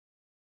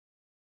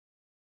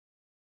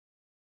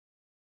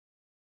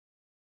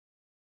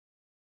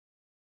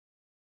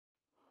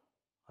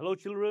Hello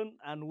children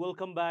and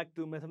welcome back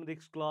to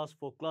mathematics class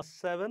for class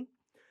 7.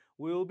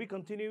 We will be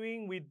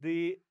continuing with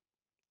the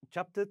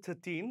chapter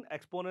 13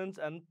 exponents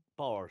and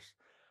powers.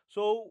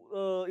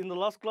 So in the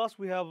last class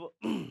we have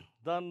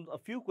done a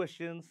few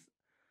questions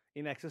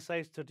in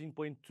exercise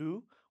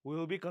 13.2. We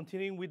will be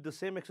continuing with the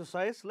same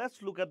exercise.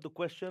 Let's look at the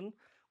question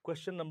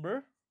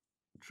number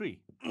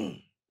 3.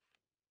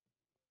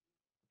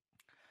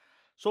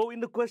 So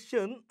in the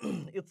question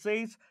it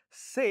says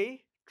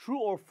say true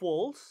or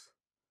false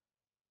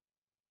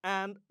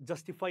and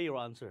justify your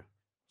answer.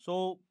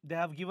 So they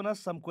have given us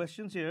some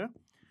questions here.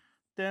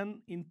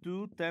 10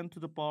 into 10 to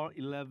the power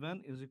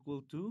 11 is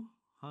equal to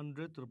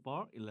 100 to the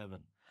power 11.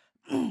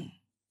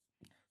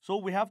 So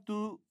we have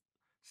to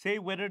say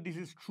whether this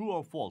is true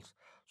or false.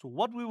 So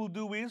what we will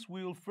do is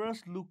we will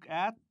first look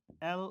at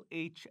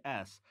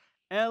LHS.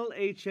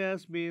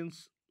 LHS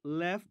means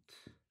left,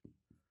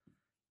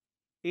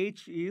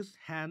 H is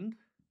hand,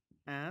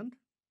 and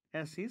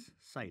S is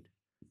side.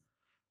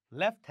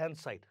 Left hand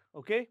side,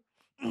 okay?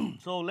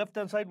 So left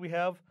hand side we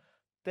have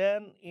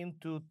 10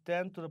 into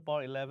 10 to the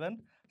power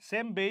 11.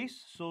 Same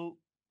base, so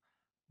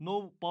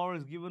no power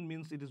is given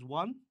means it is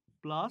 1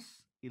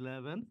 plus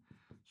 11.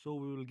 So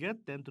we will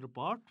get 10 to the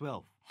power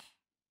 12.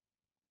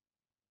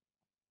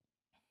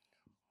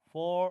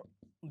 For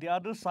the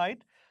other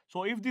side,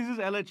 so if this is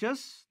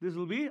LHS, this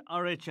will be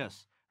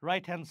RHS,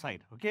 right hand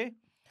side, okay?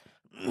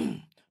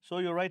 So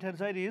your right hand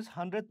side is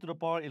 100 to the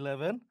power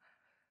 11.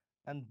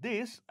 And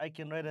this I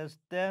can write as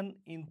 10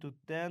 into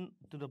 10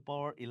 to the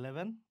power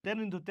 11. 10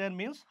 into 10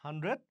 means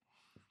 100.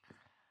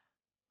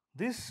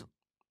 This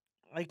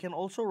I can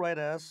also write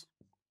as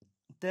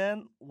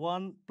 10,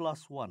 1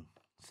 plus 1.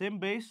 Same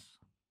base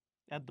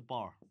at the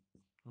power.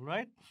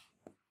 Alright?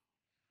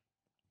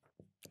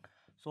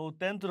 So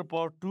 10 to the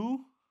power 2,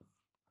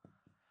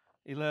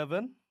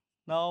 11.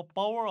 Now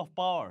power of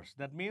powers.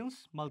 That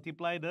means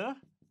multiply the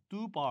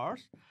two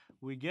powers.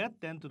 We get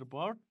 10 to the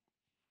power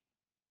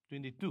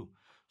 22.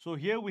 So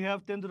here we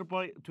have 10 to the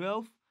power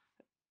 12,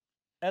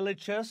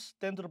 LHS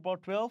 10 to the power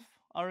 12,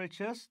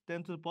 RHS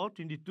 10 to the power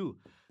 22.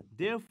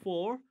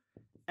 Therefore,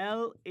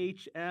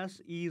 LHS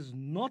is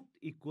not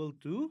equal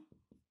to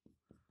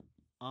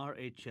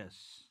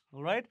RHS.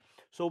 All right?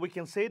 So we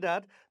can say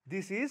that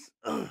this is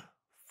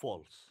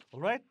false.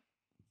 All right?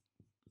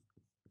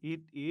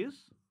 It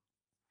is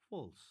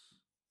false.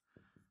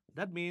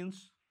 That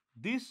means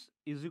this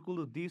is equal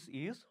to this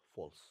is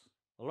false.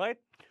 All right?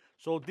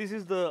 So this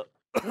is the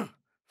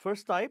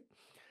first type.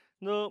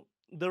 Now,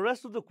 the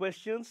rest of the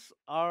questions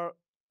are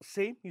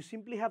same. You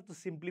simply have to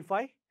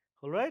simplify.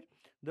 All right?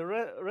 The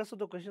rest of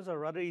the questions are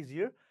rather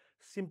easier.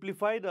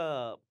 Simplify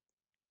the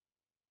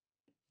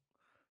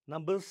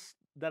numbers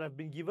that have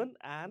been given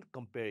and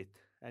compare it.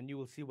 And you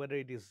will see whether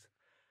it is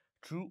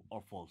true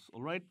or false.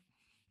 All right?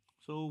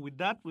 So with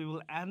that, we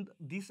will end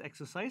this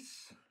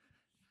exercise.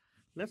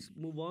 Let's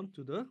move on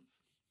to the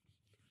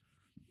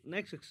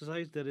next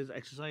exercise, that is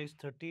exercise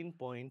 13.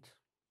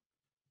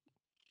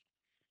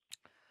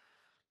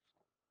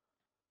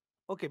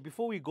 Okay,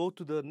 before we go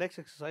to the next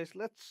exercise,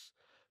 let's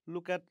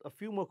look at a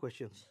few more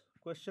questions.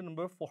 Question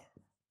number 4.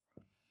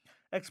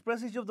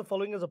 Express each of the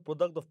following as a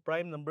product of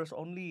prime numbers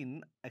only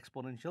in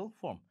exponential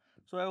form.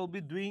 So I will be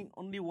doing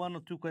only one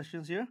or two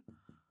questions here.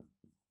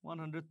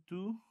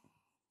 102.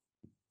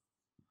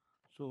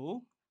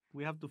 So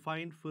we have to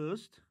find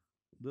first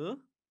the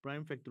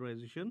prime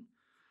factorization.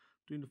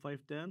 2 into 5,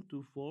 10,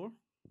 2, 4,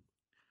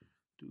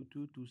 2,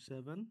 2, 2,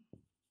 7,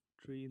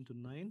 3 into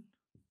 9.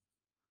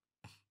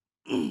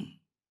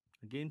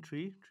 Again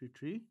 3, 3,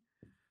 3,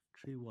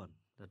 3, 1.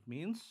 That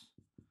means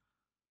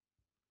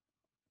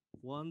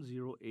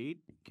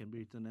 108 can be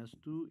written as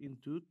 2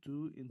 into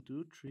 2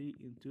 into 3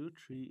 into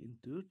 3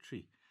 into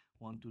 3.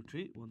 1, 2,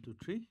 3, 1, 2,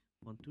 3,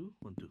 1, 2,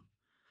 1, 2.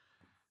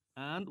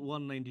 And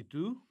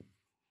 192,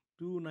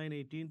 2, 9,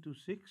 18, 2,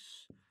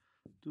 6,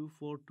 2,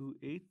 4, 2,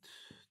 8,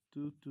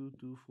 2, 2,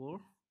 2,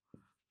 4,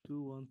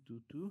 2, 1,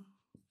 2, 2,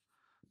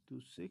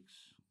 2,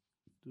 6,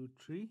 2,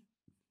 3,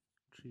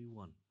 3,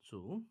 1.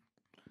 So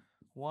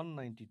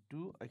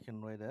 192 I can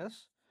write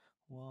as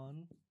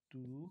 1,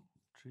 2,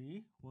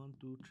 3, 1,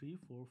 2, 3,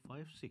 4,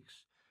 5,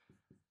 6.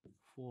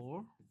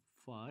 4,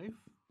 5,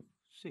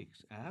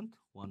 6 and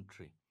 1,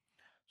 3.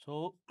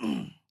 So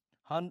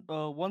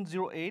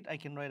 108 I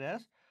can write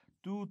as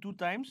 2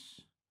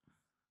 times,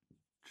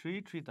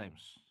 3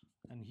 times.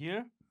 And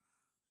here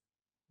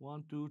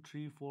 1, 2,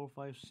 3, 4,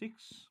 5,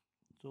 6.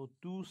 So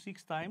 2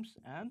 6 times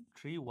and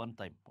 3 1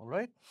 time. All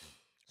right.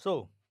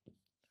 So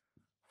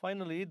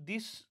finally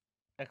this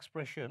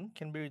expression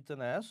can be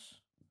written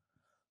as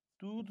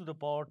 2 to the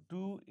power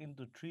 2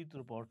 into 3 to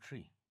the power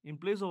 3. In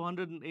place of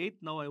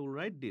 108, now I will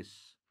write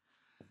this.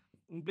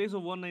 In place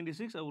of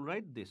 196, I will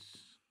write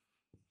this.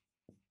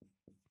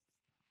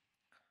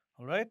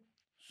 All right.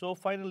 So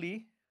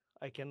finally,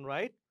 I can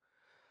write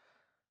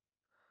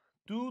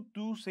 2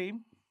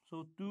 same.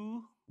 So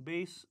 2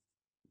 base,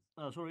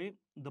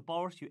 the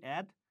powers you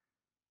add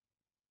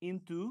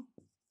into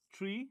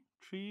 3,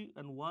 3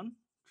 and 1,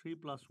 3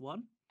 plus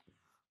 1.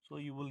 So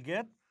you will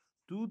get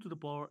 2 to the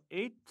power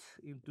 8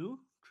 into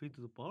 3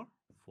 to the power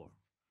 4.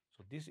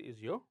 So this is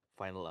your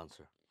final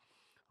answer.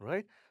 All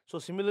right. So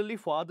similarly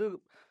for other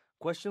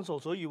questions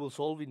also you will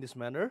solve in this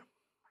manner.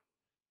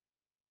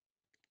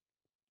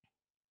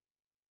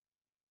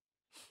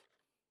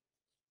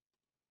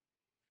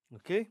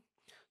 Okay.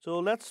 So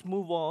let's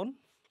move on.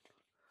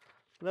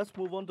 Let's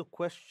move on to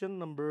question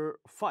number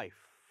 5.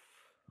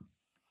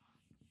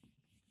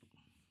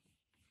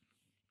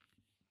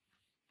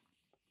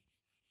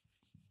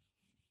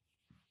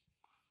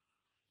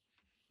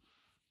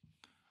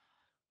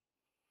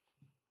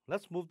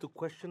 Let's move to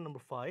question number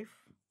 5.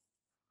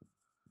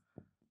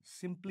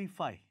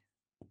 Simplify.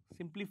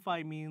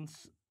 Simplify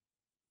means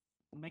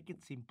make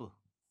it simple.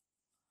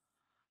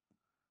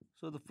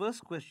 So the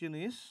first question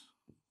is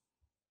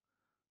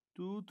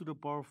 2 to the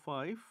power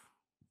 5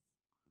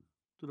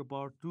 to the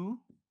power 2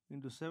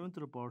 into 7 to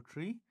the power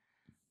 3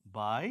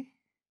 by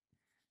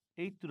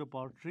 8 to the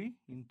power 3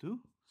 into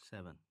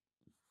 7.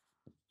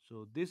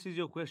 So this is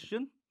your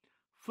question.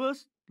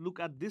 First, look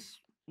at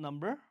this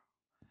number.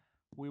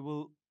 We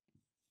will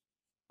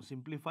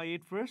simplify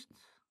it first.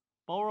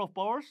 Power of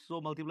powers,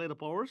 so multiply the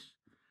powers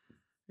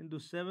into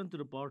 7 to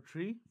the power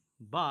 3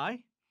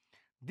 by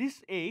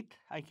this 8.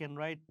 I can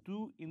write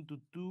 2 into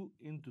 2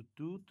 into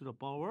 2 to the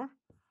power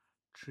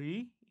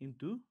 3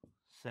 into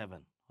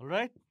 7. All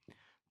right.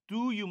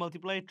 2 you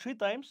multiply 3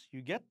 times,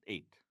 you get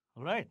 8.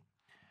 All right.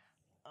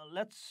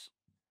 Let's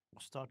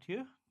start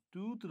here.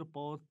 2 to the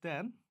power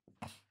 10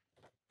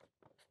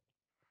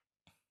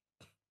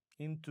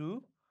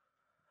 into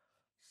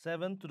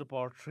 7 to the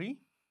power 3.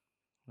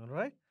 All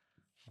right.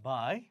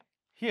 By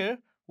here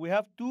we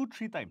have 2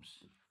 3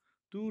 times.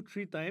 2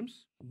 3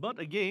 times. But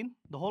again,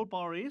 the whole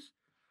power is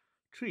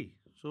 3.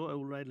 So I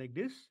will write like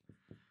this.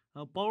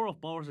 Now power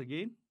of powers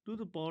again. 2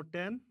 to the power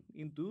 10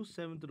 into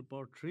 7 to the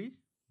power 3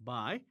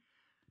 by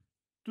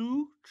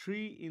 2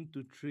 3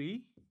 into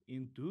 3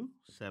 into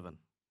 7.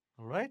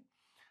 All right.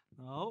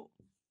 Now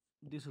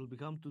this will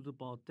become 2 to the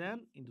power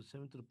 10 into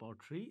 7 to the power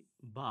 3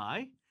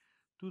 by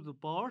 2 to the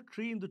power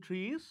 3 into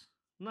 3 is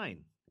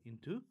 9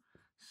 into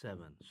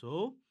 7.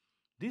 So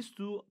these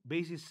two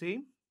base is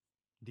same,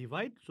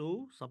 divide,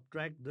 so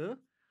subtract the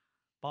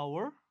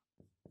power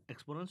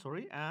exponent,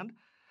 sorry, and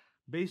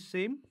base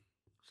same,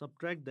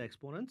 subtract the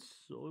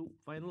exponents. So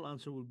final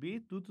answer will be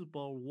 2 to the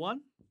power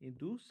 1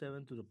 into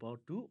 7 to the power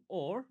 2,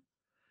 or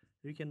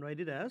you can write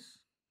it as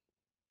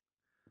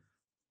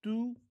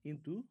 2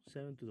 into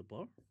 7 to the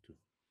power 2.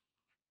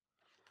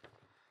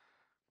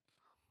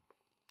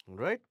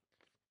 Right?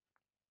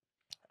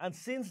 And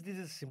since this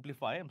is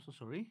simplify, I'm so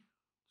sorry.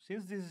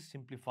 Since this is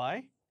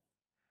simplify,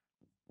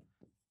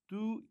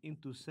 2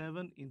 into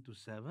 7 into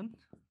 7.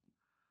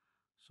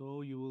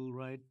 So you will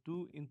write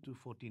 2 into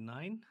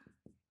 49.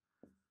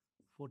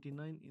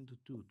 49 into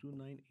 2. 2,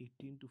 9,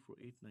 18, 2, 4,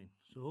 8, 9.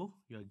 So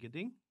you are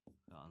getting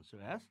the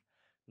answer as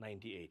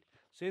 98.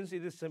 Since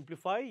it is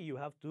simplify, you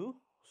have to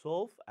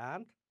solve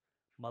and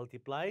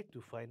multiply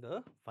to find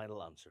the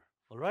final answer.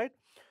 All right.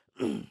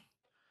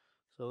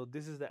 So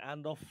this is the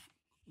end of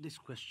this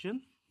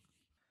question.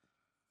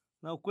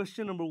 Now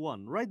question number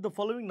 1. Write the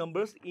following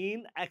numbers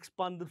in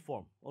expanded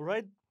form. All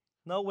right.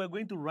 Now we're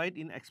going to write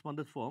in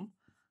expanded form.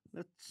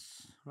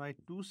 Let's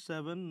write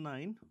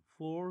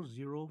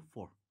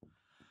 279404.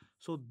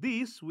 So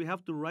this we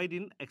have to write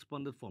in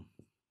expanded form.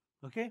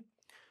 Okay.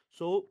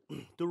 So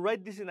to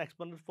write this in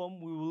expanded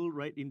form, we will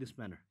write in this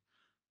manner.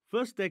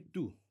 First take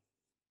 2.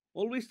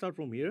 Always start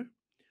from here.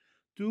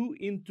 2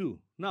 in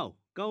 2. Now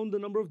count the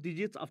number of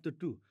digits after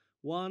 2.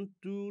 1,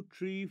 2,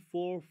 3,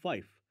 4,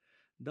 5.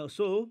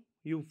 So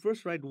you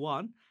first write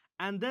 1,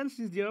 and then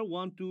since there are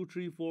 1, 2,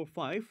 3, 4,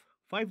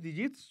 5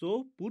 digits,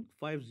 so put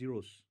 5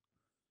 zeros.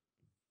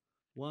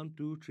 1,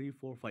 2, 3,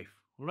 4, 5.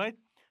 All right.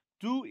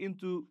 2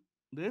 into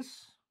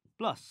this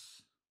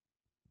plus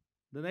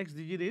the next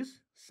digit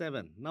is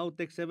 7. Now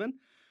take 7,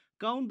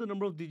 count the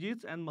number of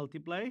digits and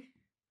multiply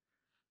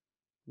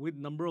with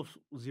number of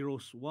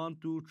zeros. 1,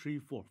 2, 3,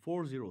 4.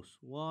 4 zeros.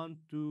 1,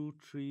 2,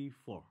 3,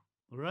 4.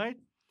 All right.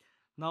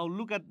 Now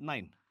look at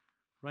 9.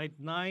 Write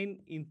 9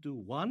 into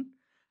 1.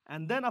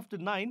 And then after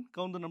 9,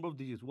 count the number of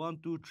digits. 1,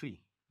 2,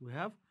 3. We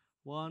have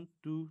 1,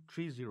 2,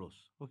 3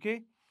 zeros.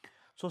 Okay.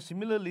 So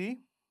similarly,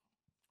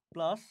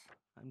 plus,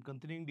 I'm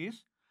continuing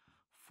this.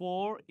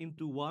 4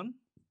 into 1.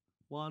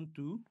 1,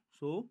 2.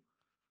 So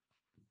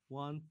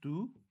 1,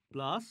 2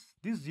 plus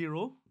this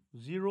 0.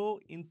 0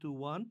 into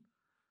 1.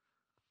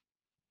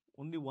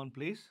 Only one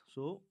place.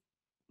 So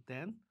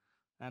 10.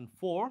 And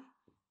 4.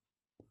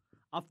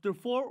 After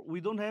 4, we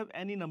don't have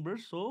any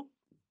numbers. So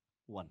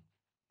 1.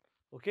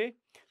 Okay.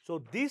 So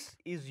this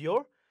is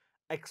your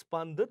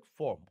expanded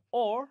form.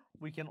 Or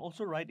we can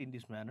also write in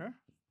this manner.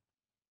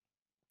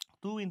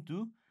 2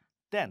 into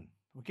 10.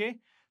 Okay.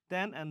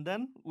 10, and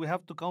then we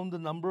have to count the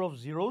number of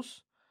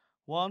zeros.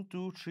 1,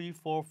 2, 3,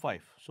 4,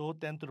 5. So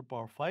 10 to the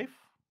power 5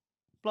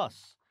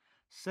 plus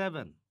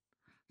 7.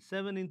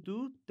 7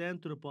 into 10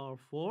 to the power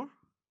 4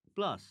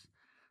 plus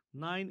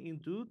 9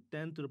 into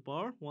 10 to the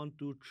power 1,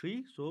 2,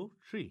 3. So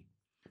 3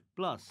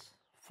 plus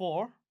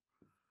 4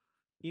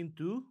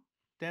 into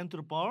 10 to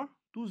the power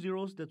 2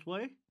 zeros. That's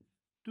why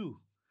 2.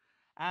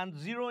 And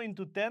 0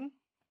 into 10,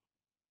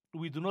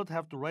 we do not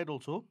have to write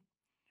also.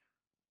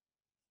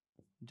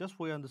 Just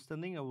for your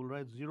understanding, I will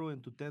write 0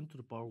 into 10 to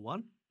the power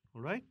 1.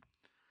 All right.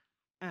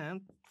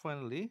 And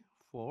finally,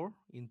 4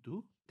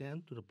 into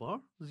 10 to the power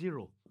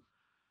 0.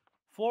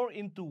 4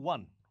 into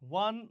 1.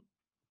 1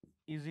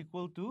 is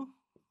equal to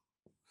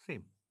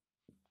same.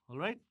 All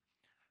right.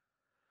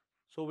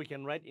 So we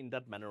can write in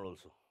that manner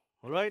also.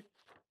 All right.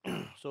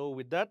 So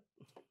with that,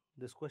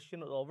 this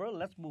question is over.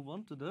 Let's move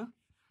on to the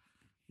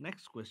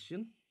next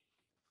question.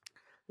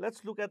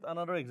 Let's look at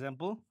another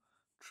example.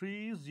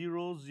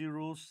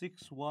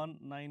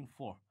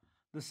 3006194.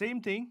 The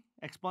same thing,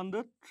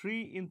 expanded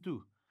 3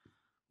 into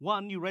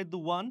 1. You write the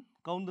 1,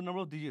 count the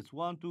number of digits.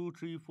 1, 2,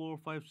 3, 4,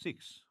 5,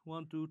 6.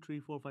 1, 2, 3,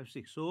 4, 5,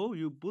 6. So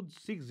you put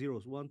 6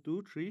 zeros. 1,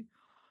 2, 3,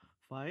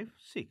 5,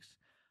 6.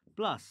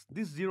 Plus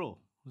this 0.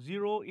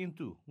 0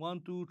 into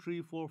 1, 2,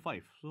 3, 4,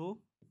 5.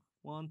 So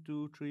 1,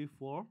 2, 3,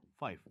 4,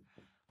 5.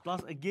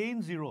 Plus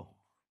again 0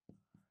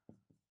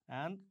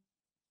 and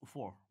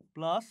 4.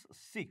 Plus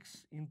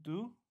 6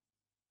 into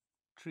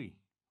 3.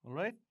 All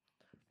right.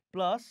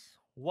 Plus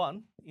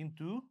 1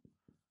 into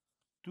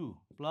 2.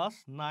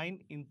 Plus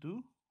 9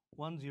 into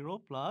 1, 0.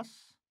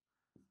 Plus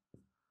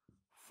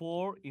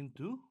 4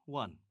 into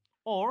 1.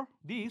 Or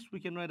this we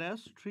can write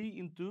as 3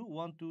 into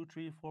 1, 2,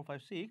 3, 4,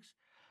 5, 6.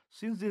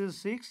 Since this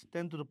is 6,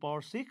 10 to the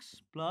power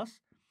 6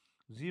 plus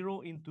 0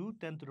 into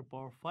 10 to the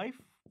power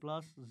 5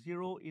 plus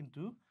 0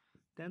 into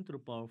 10 to the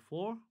power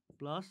 4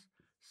 plus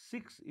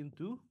 6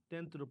 into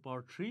 10 to the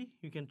power 3.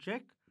 You can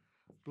check.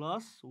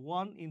 Plus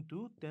 1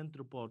 into 10 to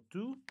the power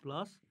 2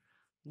 plus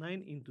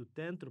 9 into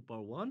 10 to the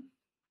power 1.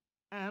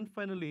 And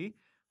finally,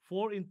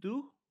 4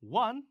 into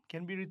 1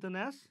 can be written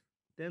as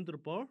 10 to the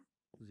power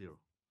 0.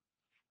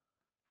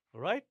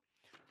 All right.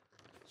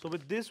 So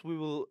with this, we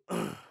will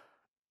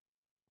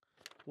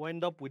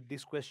wind up with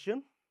this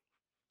question.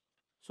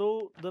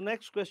 So the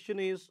next question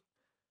is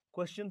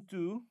question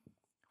 2.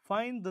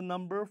 Find the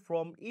number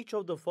from each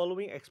of the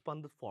following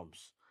expanded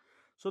forms.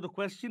 So the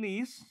question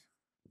is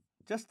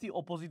just the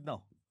opposite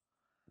now.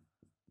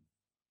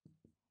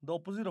 The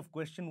opposite of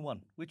question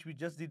 1, which we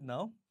just did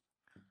now.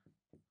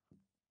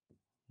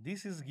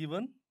 This is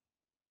given.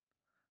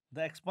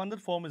 The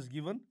expanded form is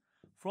given.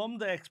 From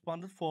the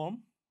expanded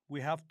form,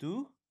 we have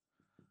to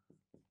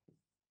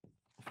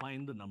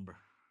find the number.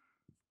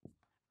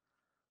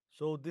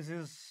 So this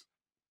is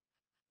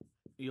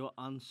your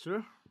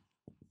answer,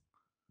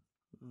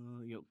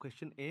 your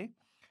question A.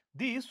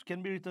 This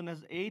can be written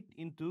as 8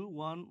 into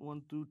 1,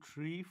 1, 2,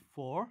 3,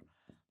 4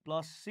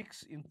 plus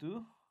 6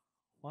 into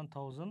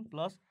 1000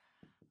 plus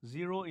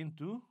 0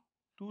 into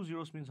 2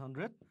 zeros means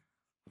 100,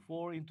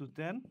 4 into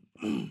 10,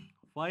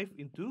 5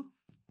 into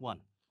 1.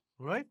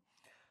 Right?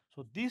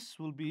 So this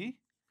will be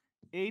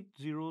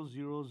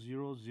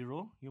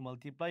 80000. You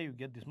multiply, you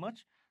get this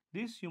much.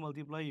 This you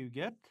multiply, you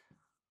get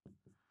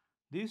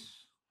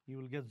this. You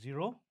will get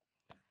 0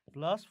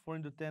 plus 4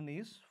 into 10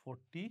 is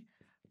 40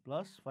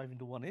 plus 5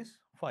 into 1 is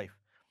 5.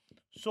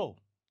 So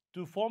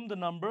to form the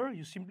number,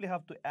 you simply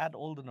have to add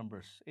all the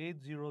numbers.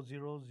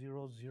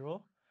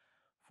 80000,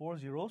 4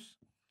 zeros,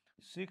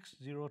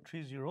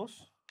 6030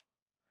 zeros,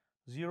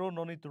 0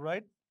 no need to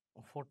write,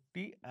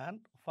 40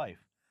 and 5.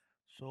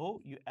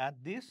 So you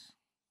add this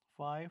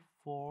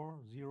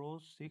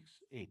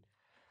 54068.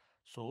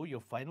 So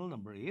your final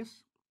number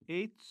is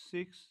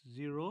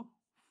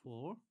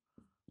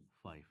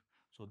 86045.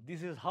 So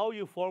this is how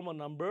you form a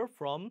number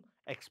from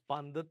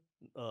expanded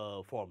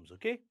forms.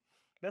 Okay,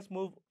 let's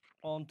move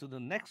on to the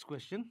next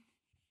question.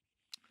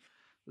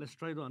 Let's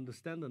try to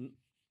understand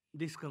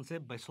this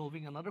concept by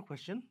solving another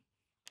question.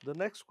 The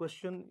next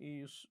question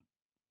is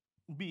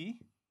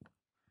B.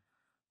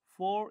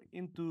 4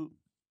 into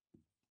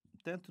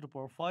 10 to the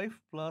power 5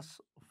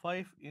 plus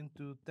 5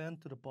 into 10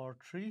 to the power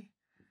 3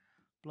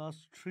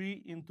 plus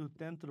 3 into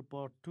 10 to the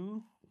power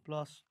 2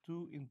 plus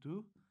 2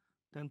 into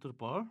 10 to the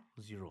power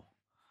 0.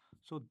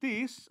 So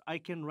this I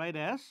can write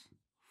as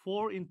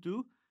 4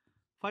 into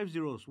 5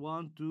 zeros,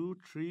 1, 2,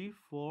 3,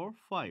 4,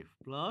 5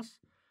 plus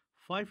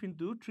 5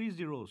 into 3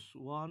 zeros,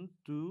 1,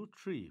 2,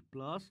 3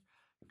 plus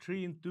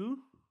 3 into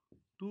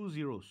 2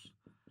 zeros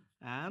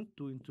and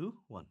 2 into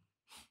 1.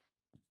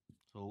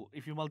 So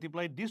if you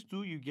multiply these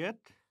two, you get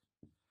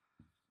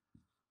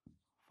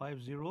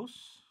 5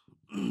 zeros,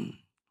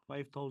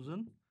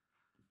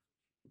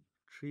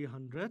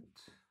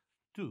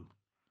 5302.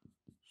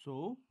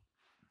 So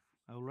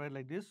I will write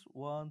like this: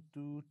 1,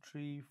 2,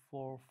 3,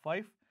 4,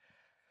 5,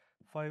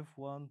 5,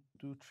 1,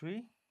 2,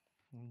 3,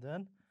 and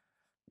then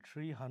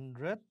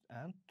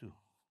 302.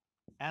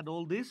 Add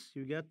all this,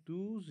 you get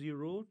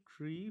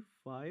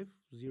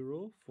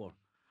 203504.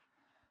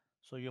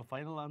 So your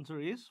final answer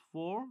is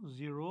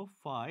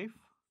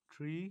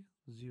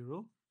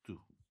 405302.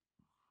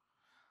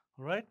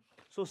 All right.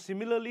 So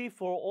similarly,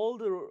 for all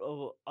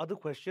the other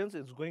questions,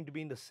 it's going to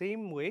be in the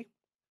same way.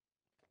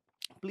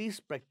 Please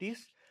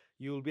practice.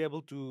 You will be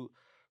able to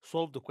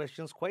solve the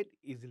questions quite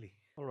easily.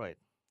 All right.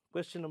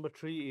 Question number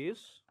 3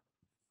 is,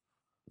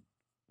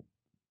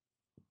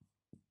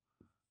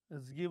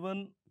 it's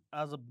given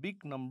as a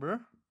big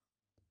number,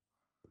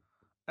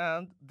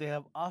 and they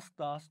have asked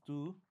us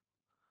to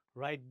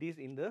write this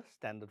in the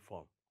standard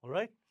form. All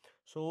right,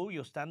 so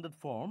your standard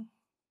form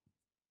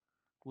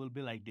will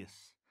be like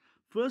this.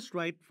 First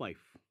write 5,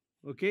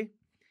 okay,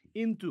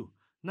 into,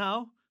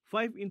 now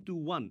 5 into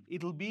 1,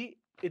 it will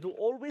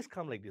always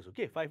come like this,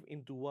 okay, 5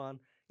 into 1.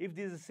 If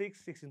this is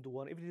 6, 6 into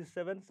 1. If this is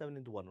 7, 7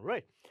 into 1,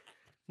 right?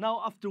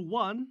 Now after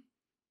 1,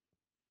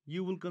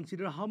 you will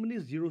consider how many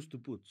zeros to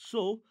put.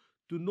 So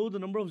to know the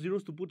number of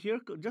zeros to put here,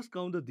 just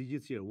count the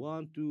digits here.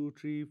 1, 2,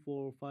 3,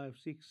 4, 5,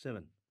 6,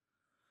 7.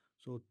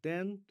 So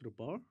 10 to the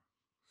power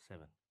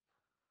 7.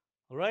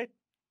 All right?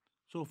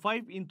 So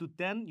 5 into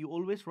 10, you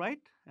always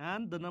write,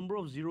 and the number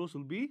of zeros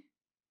will be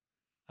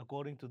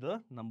according to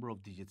the number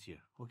of digits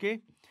here.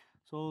 Okay?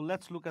 So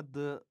let's look at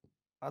the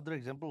other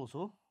example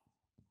also.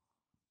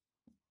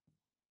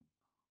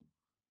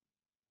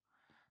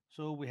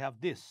 So we have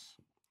this.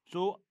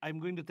 So I'm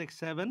going to take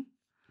 7.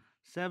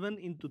 7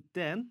 into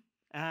 10,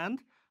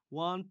 and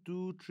 1,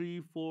 2,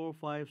 3, 4,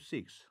 5,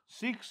 6.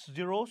 6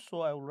 zeros,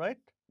 so I will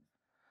write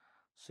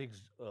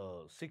 6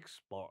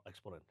 power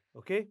exponent.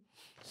 Okay?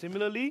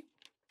 Similarly,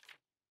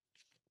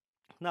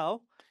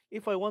 now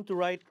if I want to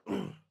write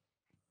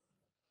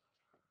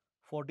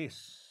for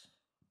this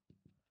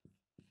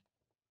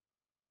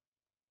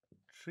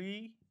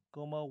 3,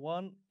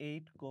 1,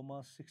 8,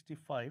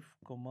 65,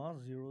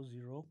 0,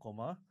 0,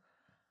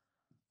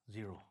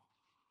 0.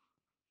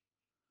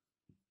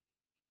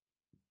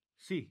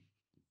 See,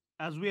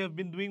 as we have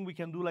been doing, we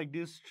can do like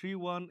this: 3,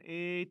 1,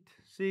 8,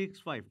 6,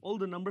 5. All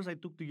the numbers I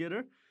took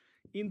together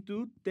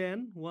into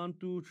 10, 1,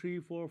 2, 3,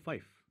 4,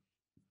 5.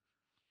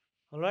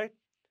 All right?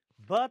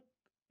 But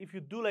if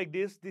you do like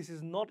this, this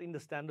is not in the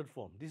standard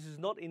form. This is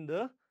not in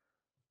the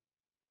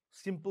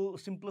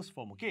simplest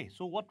form. Okay,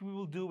 so what we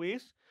will do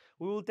is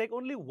we will take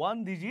only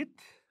one digit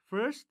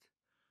first,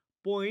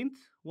 point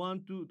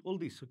 1, 2, all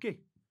this. Okay,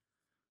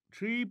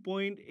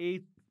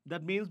 3.8.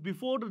 That means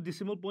before the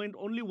decimal point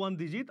only one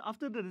digit.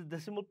 After the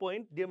decimal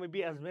point there may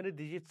be as many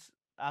digits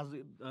as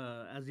it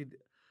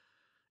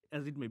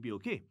may be.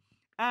 Okay,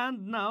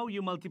 and now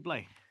you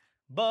multiply,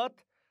 but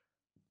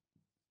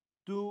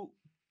to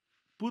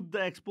put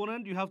the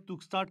exponent you have to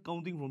start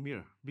counting from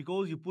here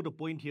because you put a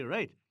point here,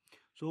 right?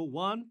 So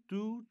 1,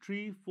 2,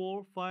 3,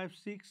 4, 5,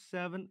 6,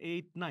 7,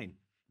 8, 9.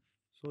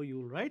 So you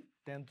will write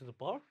 10 to the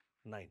power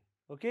 9.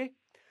 Okay.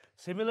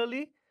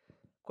 Similarly,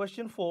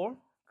 question 4,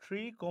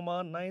 3,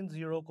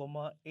 90,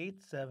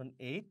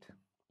 878.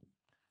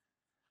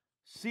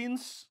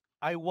 Since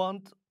I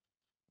want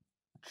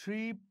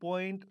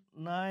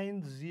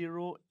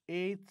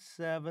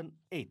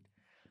 3.90878,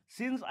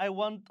 since I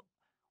want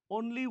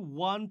only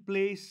one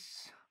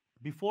place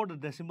before the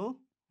decimal,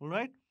 all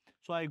right?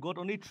 So I got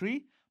only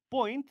 3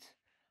 point.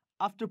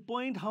 After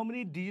point, how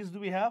many digits do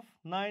we have?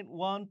 9,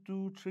 1,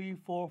 2, 3,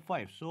 4,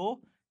 5. So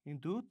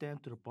into 10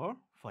 to the power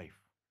 5.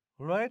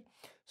 All right?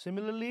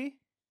 Similarly,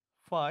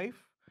 5,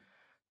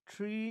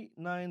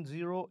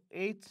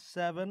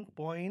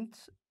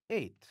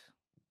 39087.8.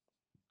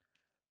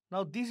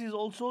 Now this is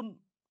also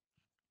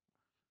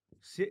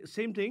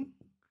same thing.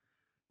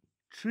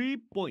 3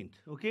 point,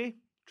 okay?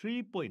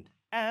 3 point.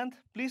 And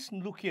please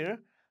look here,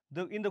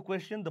 in the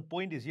question the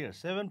point is here,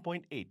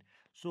 7.8.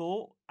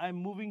 So I'm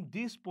moving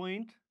this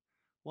point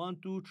 1,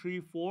 2, 3,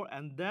 4,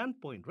 and then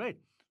point, right?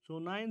 So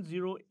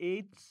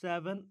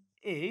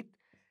 90878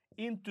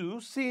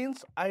 into,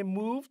 since I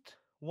moved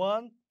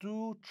 1,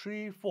 2,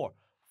 3, 4,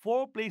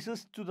 4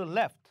 places to the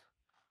left,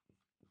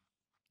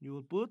 you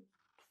will put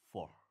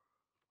 4.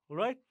 All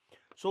right?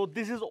 So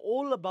this is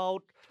all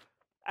about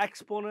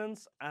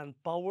exponents and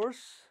powers.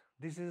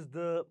 This is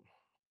the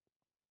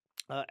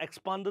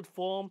expanded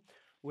form.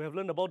 We have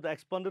learned about the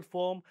expanded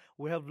form.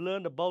 We have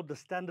learned about the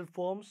standard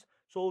forms.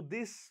 So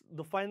the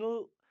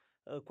final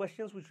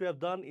questions which we have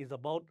done is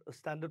about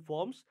standard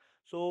forms.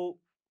 So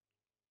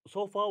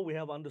far we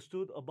have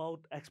understood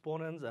about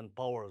exponents and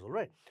powers, all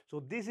right? So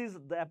this is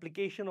the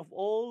application of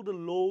all the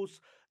laws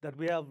that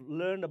we have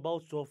learned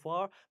about so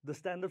far, the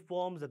standard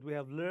forms that we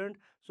have learned.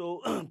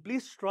 So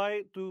please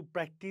try to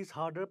practice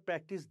harder,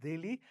 practice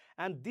daily,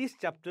 and this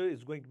chapter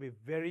is going to be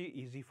very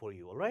easy for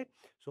you, all right?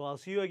 So I'll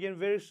see you again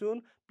very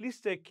soon.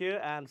 Please take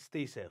care and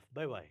stay safe.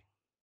 Bye-bye.